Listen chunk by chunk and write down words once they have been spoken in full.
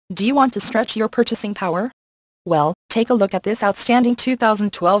Do you want to stretch your purchasing power? Well, take a look at this outstanding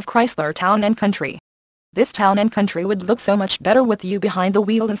 2012 Chrysler Town & Country. This Town & Country would look so much better with you behind the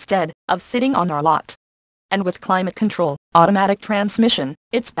wheel instead of sitting on our lot. And with climate control, automatic transmission,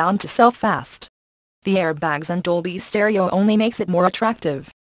 it's bound to sell fast. The airbags and Dolby stereo only makes it more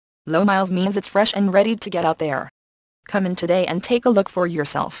attractive. Low miles means it's fresh and ready to get out there. Come in today and take a look for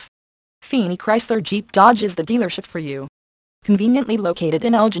yourself. Feeney Chrysler Jeep Dodge is the dealership for you. Conveniently located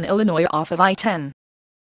in Elgin, Illinois off of I-10.